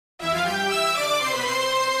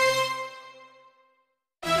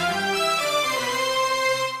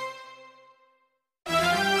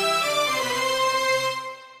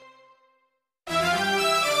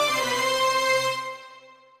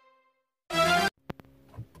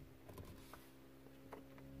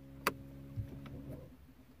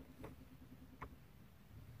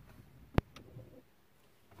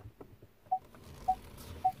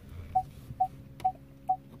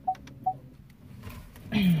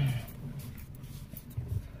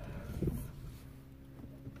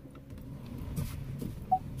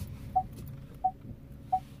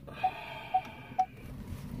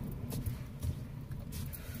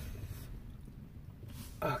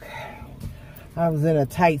I was in a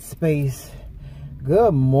tight space.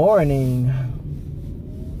 Good morning.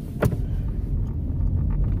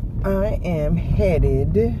 I am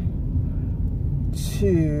headed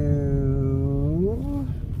to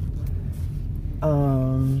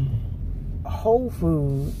Whole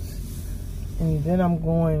Foods, and then I'm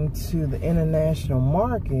going to the international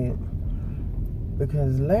market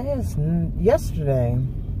because yesterday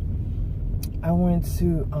I went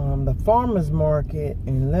to the farmers market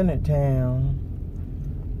in Leonardtown,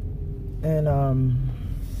 and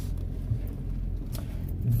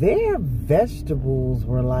their vegetables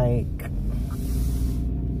were like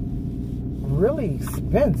really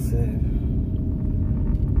expensive.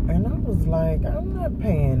 And I was like, I'm not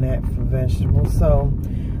paying that for vegetables. So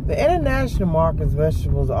the international market's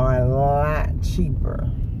vegetables are a lot cheaper.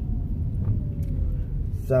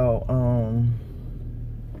 So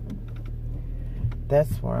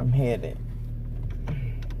that's where I'm headed.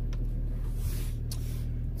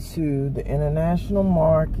 To the international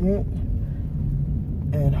market.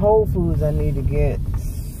 And Whole Foods, I need to get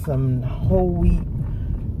some whole wheat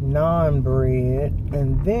naan bread,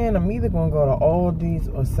 and then I'm either gonna go to Aldi's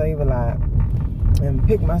or Save-A-Lot and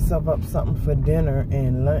pick myself up something for dinner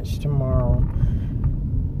and lunch tomorrow,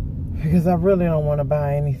 because I really don't want to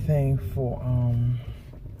buy anything for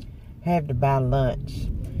have to buy lunch.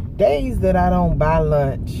 Days that I don't buy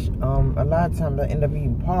lunch, a lot of times I end up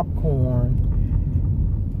eating popcorn,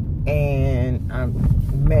 and I'm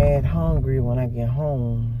mad hungry when I get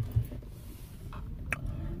home.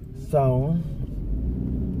 So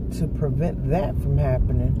to prevent that from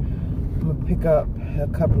happening, I'm gonna pick up a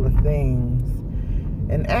couple of things.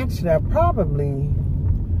 And actually,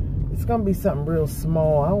 it's gonna be something real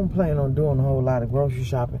small. I don't plan on doing a whole lot of grocery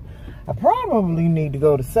shopping. I probably need to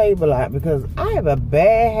go to Save-A-Lot because I have a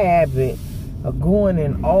bad habit of going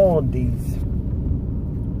in Aldi's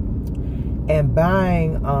and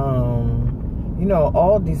buying, you know,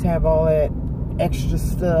 Aldi's have all that extra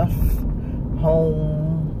stuff,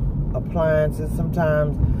 home appliances,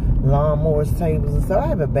 sometimes lawnmowers, tables and stuff. I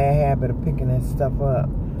have a bad habit of picking that stuff up.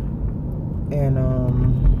 And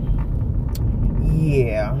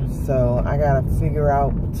yeah, so I gotta figure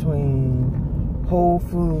out between Whole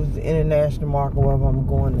Foods, the international market, whether I'm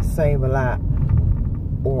going to Save-A-Lot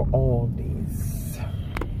or Aldi's.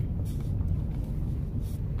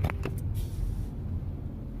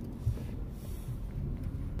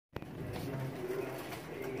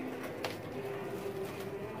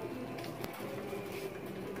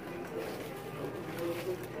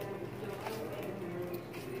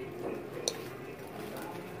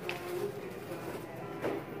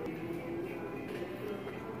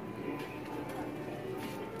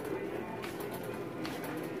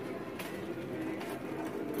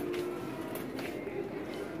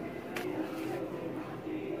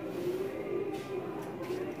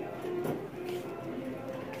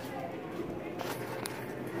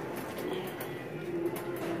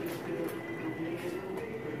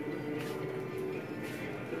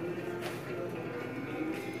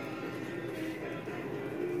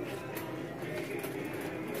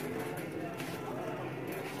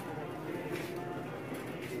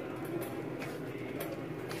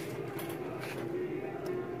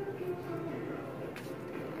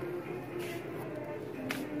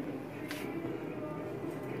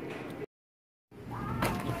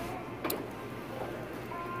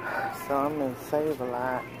 So I'm in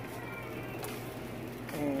Save-A-Lot,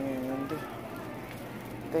 and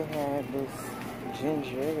they had this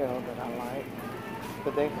ginger ale that I like,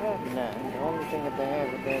 but they had none. The only thing that they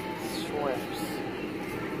had was that Schweppes.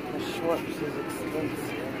 The Schweppes is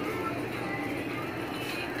expensive.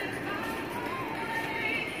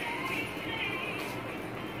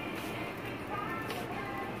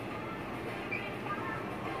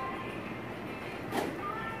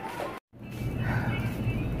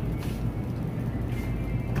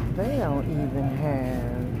 They don't even have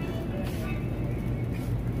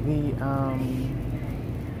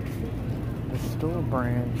the store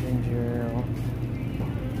brand ginger ale.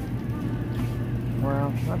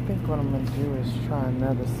 Well, I think what I'm gonna do is try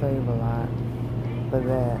another Save-A-Lot for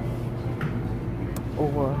that,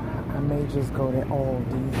 or I may just go to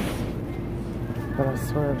Aldi's. But I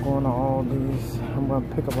swear, going to Aldi's, I'm gonna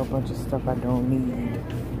pick up a bunch of stuff I don't need.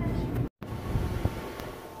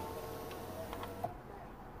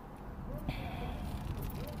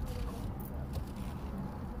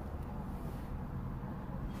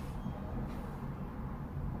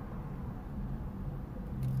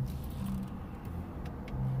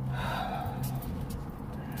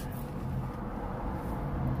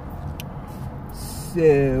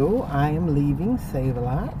 So I am leaving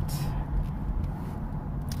Save-A-Lot,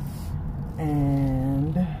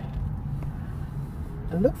 And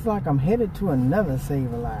it looks like I'm headed to another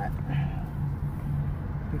Save-A-Lot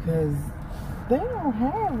because they don't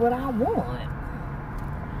have what I want.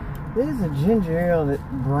 There's a ginger ale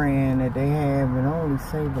brand that they have, and only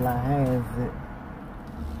Save-A-Lot has it.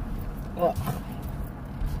 Well,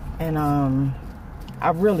 and I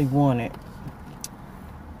really want it.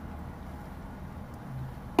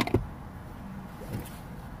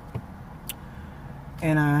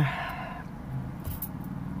 And I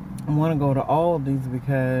want to go to Aldi's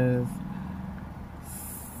because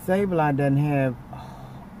Save-A-Lot doesn't have,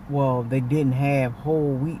 well, they didn't have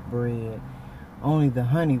whole wheat bread, only the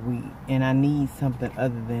honey wheat, and I need something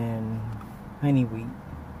other than honey wheat.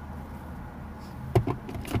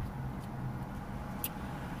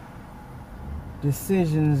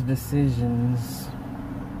 Decisions.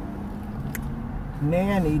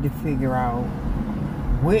 Now I need to figure out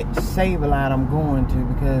which Save-A-Lot I'm going to,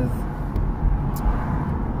 because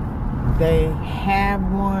they have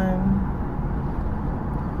one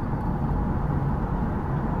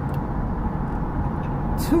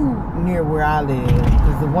too near where I live,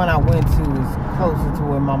 because the one I went to is closer to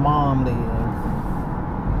where my mom lives.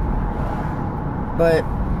 But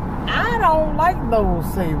I don't like those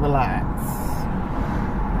Save-A-Lots.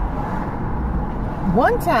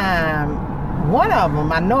 One time, one of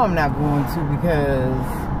them I know I'm not going to, because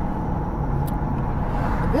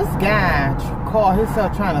this guy called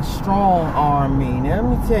himself trying to strong arm me. Now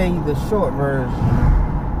let me tell you the short version.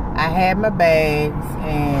 I had my bags,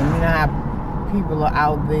 and you know how people are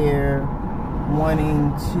out there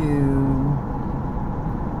wanting to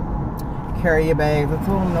carry your bags. I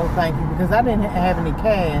told him no thank you, because I didn't have any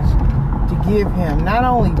cash to give him. Not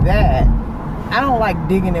only that, I don't like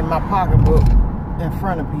digging in my pocketbook in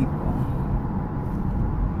front of people.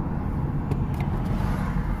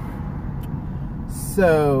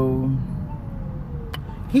 So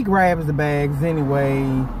he grabs the bags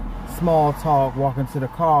anyway, small talk, walking to the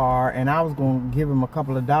car, and I was going to give him a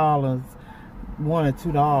couple of dollars, $1 or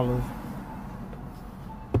 $2.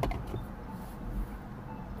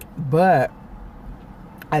 But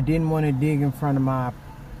I didn't want to dig in front of my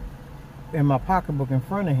pocketbook in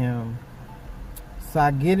front of him. So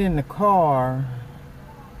I get in the car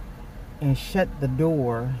and shut the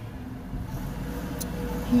door.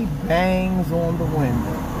 He bangs on the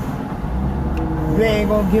window. You ain't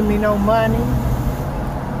gonna give me no money?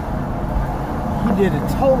 He did a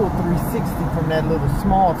total 360 from that little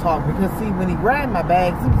small talk, because see, when he grabbed my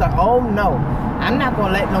bags, he was like, oh no, I'm not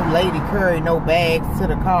gonna let no lady carry no bags to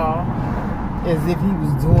the car, as if he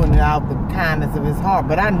was doing it out the kindness of his heart.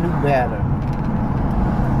 But I knew better.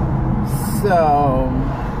 So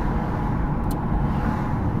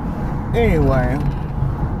anyway,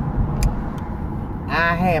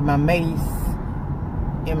 I had my mace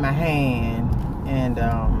in my hand, and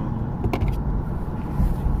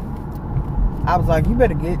I was like, you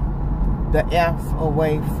better get the F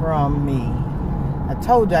away from me. I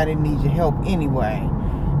told you I didn't need your help anyway.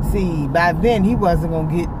 See, by then he wasn't going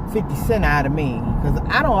to get 50 cents out of me, because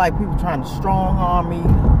I don't like people trying to strong arm me,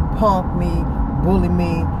 punk me, bully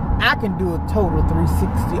me. I can do a total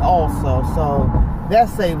 360 also, so that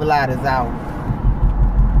Save-A-Lot is out.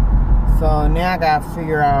 So now I gotta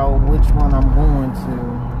figure out which one I'm going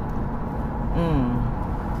to.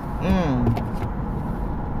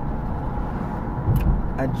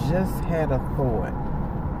 I just had a thought.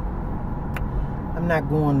 I'm not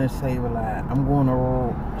going to Save-A-Lot. I'm going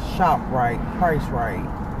to ShopRite, Price Right,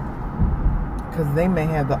 because they may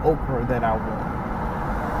have the okra that I want.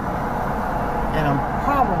 And I'm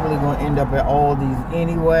probably going to end up at Aldi's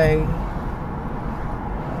anyway.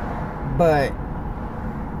 But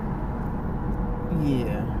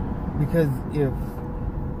yeah, because if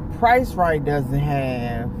Price Right doesn't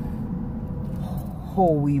have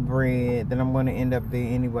whole wheat bread, then I'm going to end up there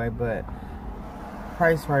anyway. But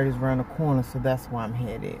Price Right is around the corner, so that's why I'm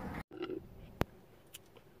headed.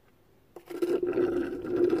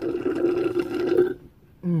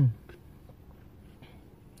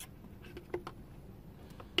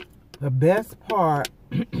 The best part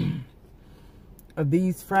of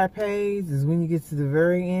these frappes is when you get to the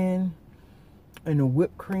very end and the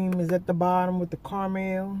whipped cream is at the bottom with the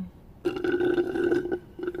caramel,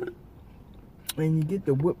 and you get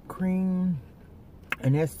the whipped cream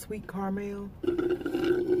and that sweet caramel.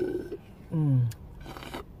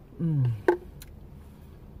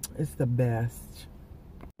 It's the best.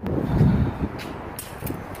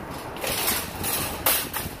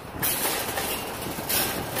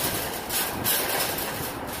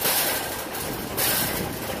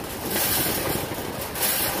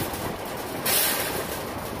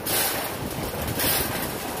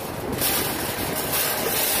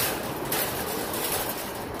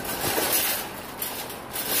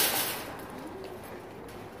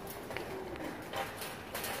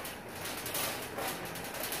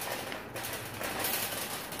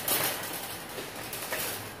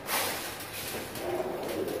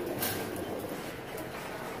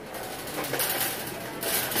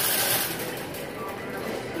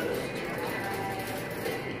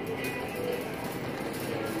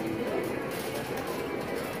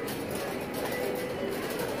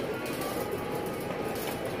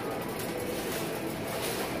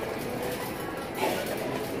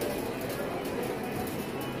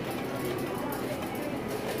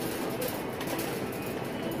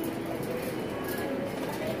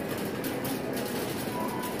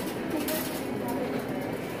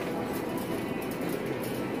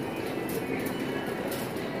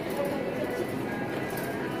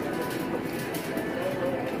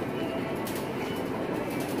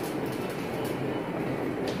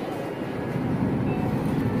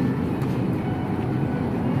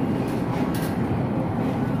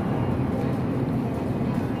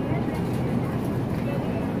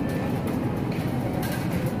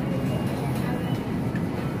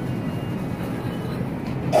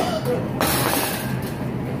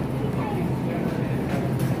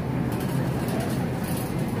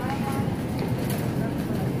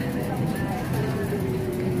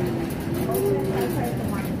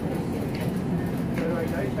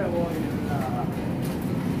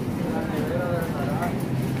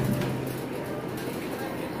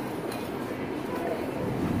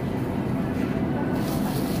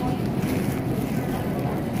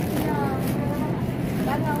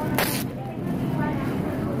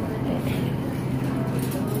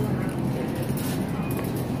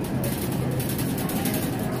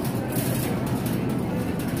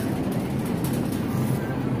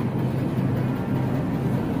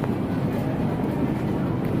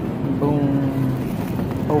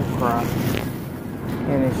 Okra,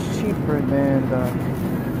 and it's cheaper than the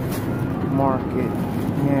market.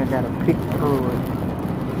 Yeah, I gotta pick through it.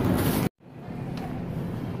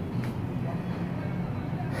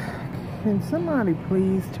 Can somebody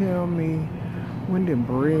please tell me when did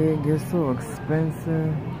bread get so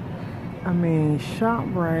expensive? I mean,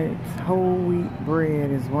 ShopRite's whole wheat bread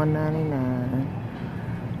is $1.99.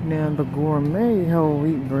 Now the gourmet whole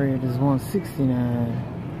wheat bread is $1.69.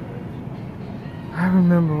 I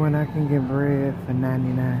remember when I can get bread for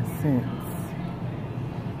 99 cents.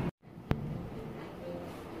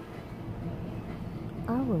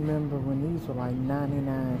 I remember when these were like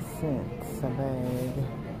 99 cents a bag.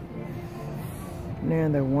 Now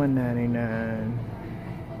they're $1.99.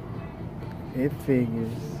 It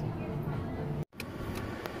figures.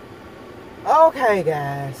 Okay,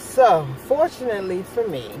 guys. So, fortunately for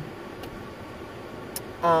me,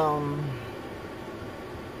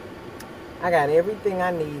 I got everything I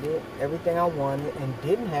needed, everything I wanted, and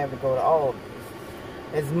didn't have to go to Aldi's.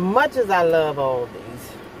 As much as I love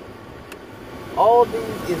Aldi's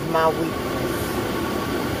is my weakness.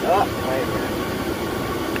 Oh, wait a minute.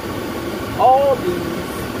 Aldi's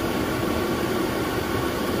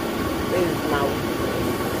is my weakness.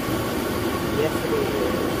 Yes, it is.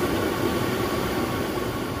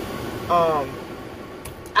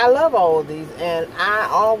 I love Aldi's, and I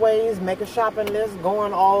always make a shopping list, go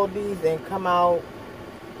on Aldi's, and come out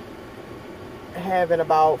having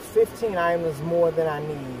about 15 items more than I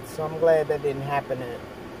need. So I'm glad that didn't happen at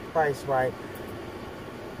Price Right.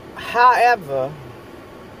 However,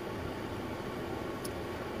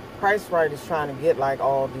 Price Right is trying to get like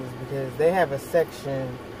Aldi's because they have a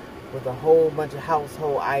section with a whole bunch of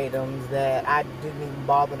household items that I didn't even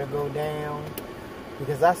bother to go down.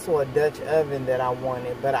 Because I saw a Dutch oven that I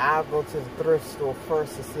wanted. But I'll go to the thrift store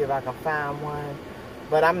first to see if I can find one.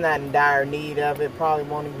 But I'm not in dire need of it. Probably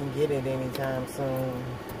won't even get it anytime soon.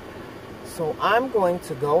 So I'm going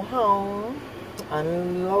to go home,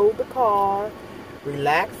 unload the car,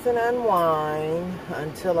 relax and unwind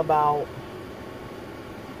until about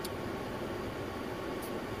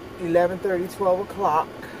 11:30, 12 o'clock.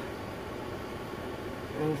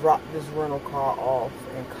 And drop this rental car off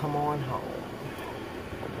and come on home.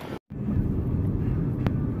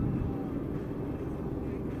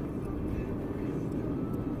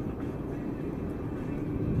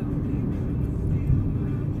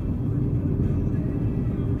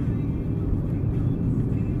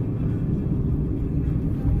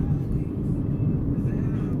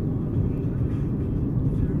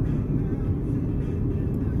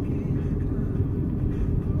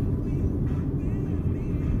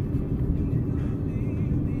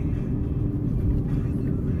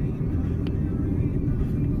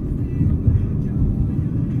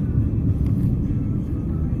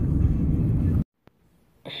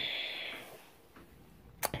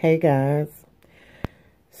 Hey guys,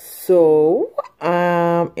 so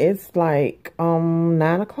it's like 9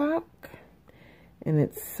 o'clock and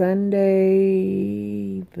it's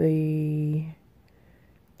Sunday the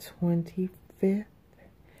 25th,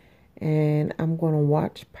 and I'm gonna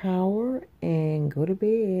watch Power and go to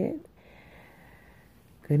bed.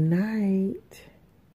 Good night.